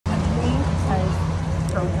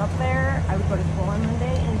growing up there, I would go to school on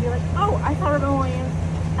Monday and be like, oh, I saw Robin Williams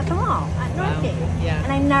at the mall, at Northgate. Yeah.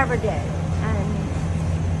 And I never did. And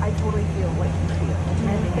I totally feel what you feel.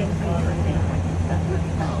 And thank you for saying what you said.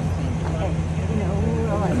 And, you know, when you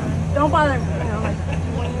were like, don't bother me, you know, like,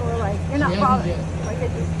 when you were like, you're not bothered. Like,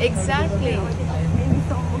 it just, Exactly. You know, like, it made me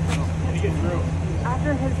so emotional.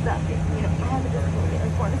 After his death, you know, I have a disability, I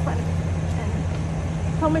was born a spider. And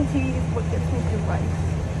coming to you is what gets me through life.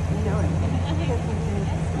 You know, and gets me through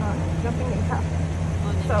jumping in traffic.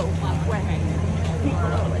 So when people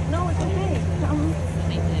are like, no, it's okay, come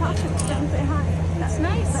talk to me, come say hi. That's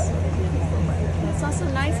nice. It's also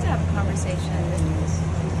nice to have a conversation,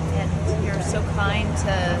 and you're so kind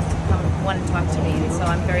to come want to talk to me, and so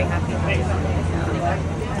I'm very happy to do that.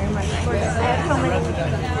 I have so many,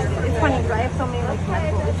 it's funny, because I have so many like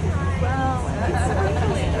medical issues as well.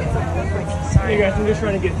 Sorry. Hey guys, I'm just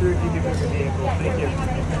trying to get through if you give us a vehicle. Thank you.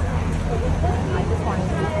 I just wanted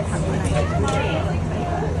to have a nice day.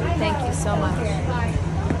 Thank you so much.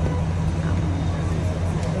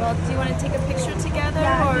 Well, do you want to take a picture together?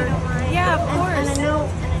 Yeah, or you don't mind. Yeah, of And course. I know,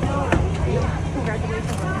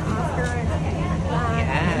 congratulations on the Oscar.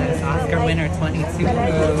 Yes, Oscar winner 22. But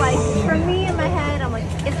I just like, for me in my head, I'm like,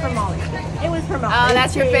 it's for Molly. It was for Molly. Oh,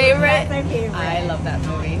 that's your favorite? That's my favorite. I love that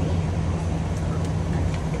movie.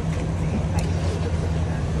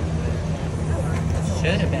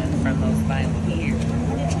 Should have been from Most Violent Years.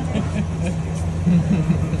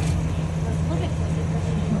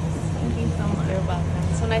 Thank you so much. You're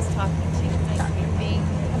welcome. So nice talking to you. Thank you for being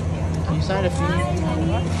here. You signed a few.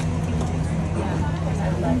 Yeah, I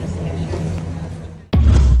love this picture.